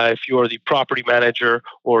 If you're the property manager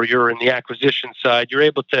or you're in the acquisition side,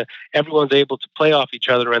 everyone's able to play off each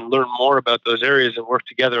other and learn more about those areas and work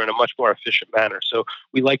together in a much more efficient manner. So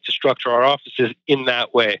we like to structure our offices in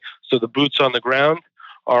that way. So the boots on the ground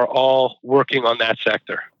are all working on that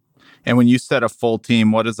sector. And when you said a full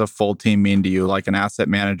team, what does a full team mean to you? Like an asset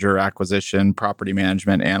manager, acquisition, property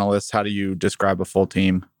management, analyst? How do you describe a full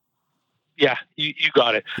team? Yeah, you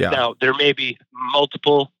got it. Yeah. Now, there may be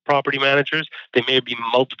multiple property managers. There may be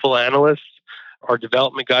multiple analysts or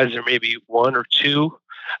development guys. There may be one or two.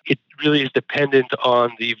 It really is dependent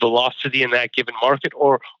on the velocity in that given market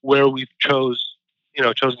or where we've chosen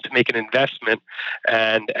to make an investment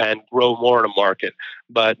and grow more in a market.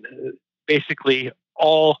 But basically,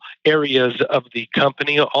 all areas of the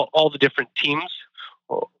company, all the different teams,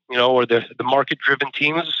 or the market-driven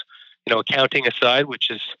teams, accounting aside, which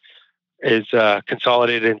is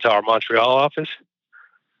consolidated into our Montreal office.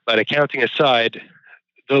 But accounting aside,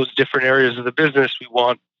 those different areas of the business, we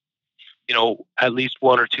want, at least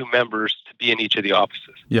one or two members to be in each of the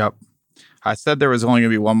offices. Yep. I said there was only going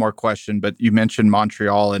to be one more question, but you mentioned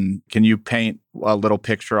Montreal, and can you paint a little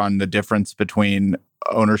picture on the difference between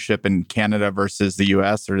ownership in Canada versus the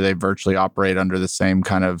US, or do they virtually operate under the same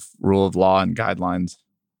kind of rule of law and guidelines?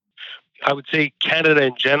 I would say Canada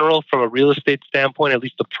in general, from a real estate standpoint, at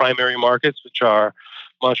least the primary markets, which are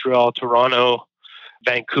Montreal, Toronto,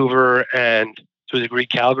 Vancouver, and to a degree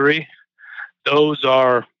Calgary, those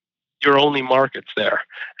are your only markets there.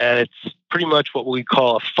 And it's pretty much what we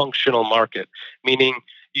call a functional market, meaning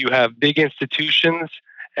you have big institutions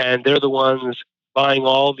and they're the ones buying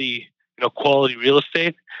all the quality real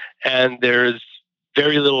estate, and there's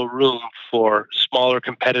very little room for smaller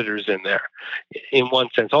competitors in there, in one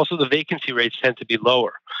sense. Also, the vacancy rates tend to be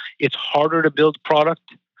lower. It's harder to build product,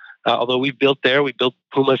 although we built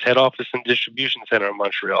Puma's head office and distribution center in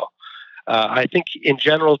Montreal. I think in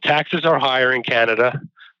general, taxes are higher in Canada.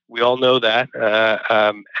 We all know that.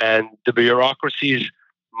 And the bureaucracy is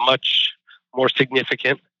much more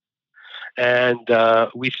significant. And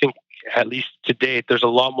we think, at least to date, there's a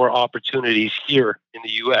lot more opportunities here in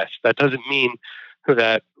the U.S. That doesn't mean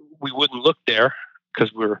that we wouldn't look there,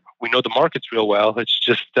 because we know the markets real well. It's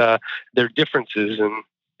just there are differences, and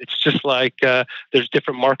it's just like there's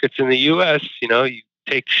different markets in the U.S. You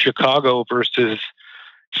take Chicago versus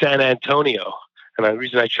San Antonio, and the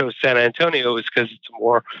reason I chose San Antonio is because it's a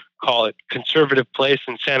more, call it, conservative place,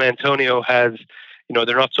 and San Antonio has,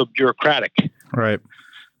 they're not so bureaucratic. Right.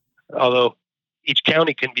 Although each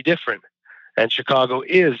county can be different. And Chicago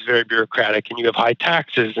is very bureaucratic, and you have high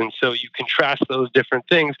taxes, and so you contrast those different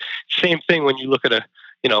things. Same thing when you look at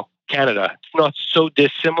Canada. It's not so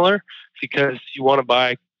dissimilar, because you want to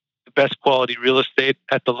buy the best quality real estate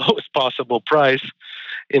at the lowest possible price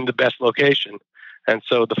in the best location. And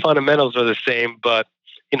so the fundamentals are the same, but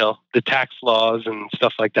the tax laws and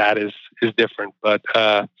stuff like that is different. But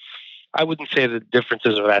I wouldn't say the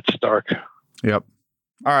differences are that stark. Yep.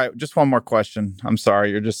 All right, just one more question. I'm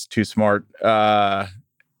sorry, you're just too smart.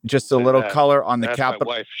 Just a little color on the capital.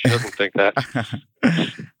 My wife, she doesn't think that.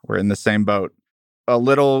 We're in the same boat. A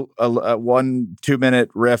 1-2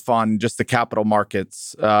 minute riff on just the capital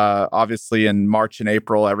markets. Obviously, in March and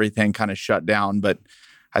April, everything kind of shut down. But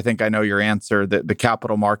I think I know your answer. That the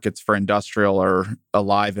capital markets for industrial are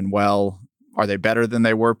alive and well. Are they better than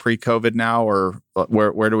they were pre-COVID now, or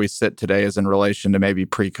where do we sit today as in relation to maybe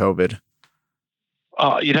pre-COVID?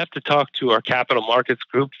 You'd have to talk to our capital markets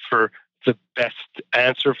group for the best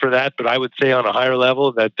answer for that. But I would say on a higher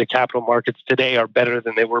level that the capital markets today are better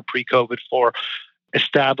than they were pre-COVID for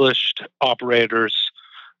established operators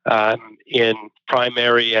in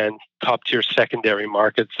primary and top-tier secondary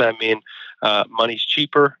markets. I mean, money's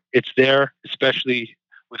cheaper. It's there, especially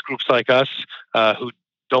with groups like us who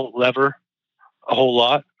don't lever a whole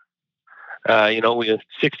lot. We have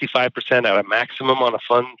 65% at a maximum on a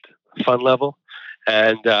fund level.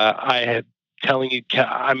 And I am telling you,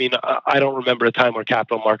 I don't remember a time where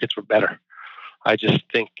capital markets were better. I just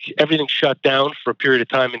think everything shut down for a period of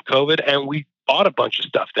time in COVID, and we bought a bunch of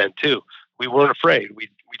stuff then too. We weren't afraid. We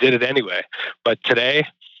did it anyway. But today,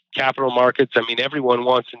 capital markets, everyone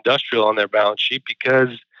wants industrial on their balance sheet because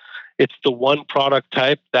it's the one product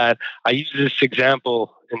type that I used this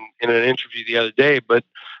example in an interview the other day, but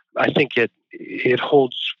I think it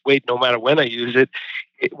holds weight no matter when I use it.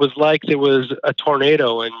 It was like there was a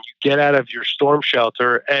tornado and you get out of your storm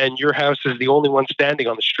shelter and your house is the only one standing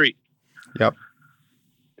on the street. Yep.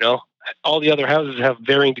 all the other houses have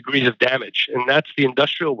varying degrees of damage. And that's the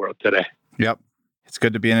industrial world today. Yep. It's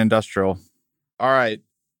good to be an industrial. All right.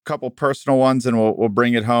 Couple personal ones and we'll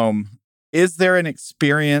bring it home. Is there an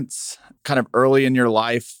experience kind of early in your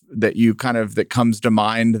life that that comes to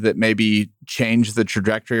mind that maybe changed the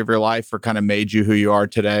trajectory of your life or kind of made you who you are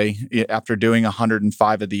today? After doing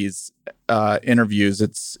 105 of these interviews,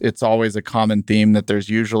 it's always a common theme that there's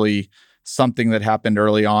usually something that happened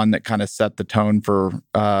early on that kind of set the tone for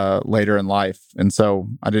later in life. And so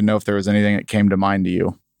I didn't know if there was anything that came to mind to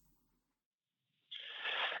you.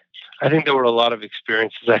 I think there were a lot of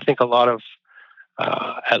experiences. I think a lot of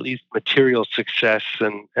at least material success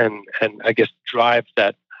and I guess drive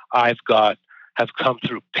that I've got have come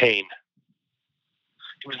through pain.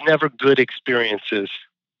 It was never good experiences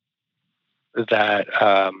that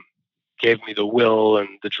gave me the will and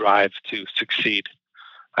the drive to succeed.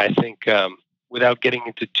 I think without getting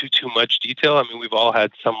into too much detail, I mean, we've all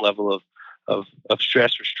had some level of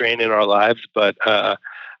stress or strain in our lives, but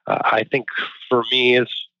I think for me, as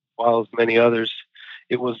well as many others,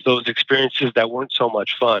 it was those experiences that weren't so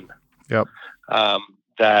much fun. Yep.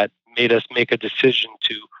 That made us make a decision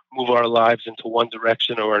to move our lives into one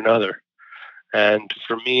direction or another. And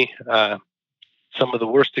for me, some of the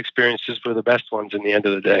worst experiences were the best ones in the end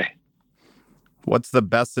of the day. What's the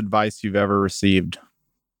best advice you've ever received?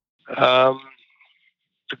 It's a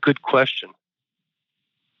good question.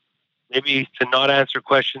 Maybe to not answer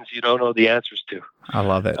questions you don't know the answers to. I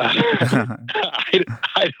love it.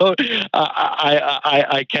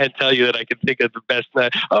 I can't tell you that I can think of the best.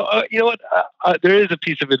 You know what? There is a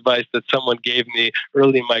piece of advice that someone gave me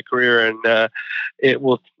early in my career, and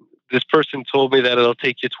this person told me that it'll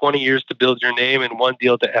take you 20 years to build your name and one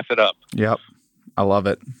deal to F it up. Yep. I love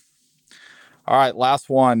it. All right. Last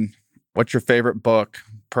one. What's your favorite book,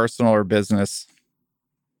 personal or business?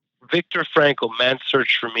 Viktor Frankl, Man's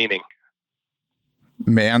Search for Meaning.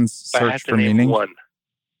 Man's Search for Meaning? One.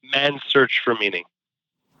 Man's Search for Meaning.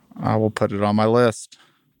 I will put it on my list.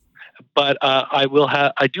 But I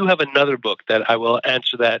do have another book that I will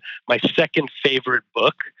answer that, my second favorite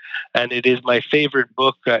book. And it is my favorite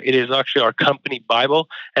book. It is actually our company Bible.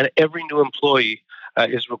 And every new employee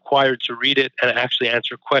is required to read it and actually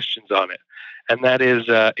answer questions on it. And that is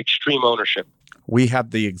Extreme Ownership. We have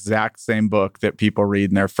the exact same book that people read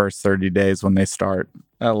in their first 30 days when they start.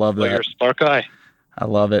 I love that. You're a smart guy. I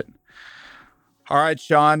love it. All right,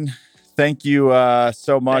 Sean, thank you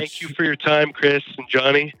so much. Thank you for your time, Chris and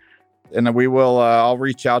Johnny. And we will, I'll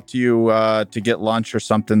reach out to you to get lunch or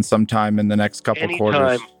something sometime in the next couple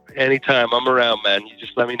quarters. Anytime. I'm around, man. You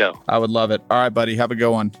just let me know. I would love it. All right, buddy. Have a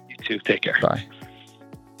good one. You too. Take care. Bye.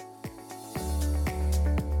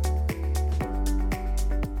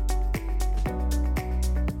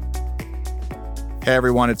 Hey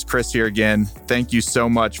everyone, it's Chris here again. Thank you so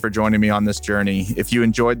much for joining me on this journey. If you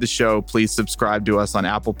enjoyed the show, please subscribe to us on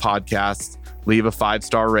Apple Podcasts, leave a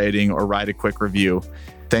 5-star rating, or write a quick review.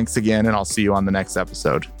 Thanks again, and I'll see you on the next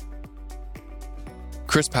episode.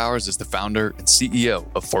 Chris Powers is the founder and CEO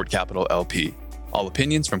of Fort Capital LP. All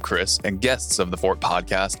opinions from Chris and guests of the Fort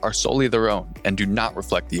Podcast are solely their own and do not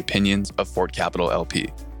reflect the opinions of Fort Capital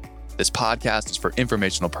LP. This podcast is for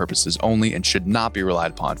informational purposes only and should not be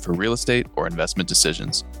relied upon for real estate or investment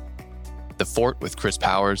decisions. The Fort with Chris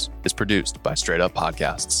Powers is produced by Straight Up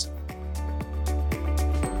Podcasts.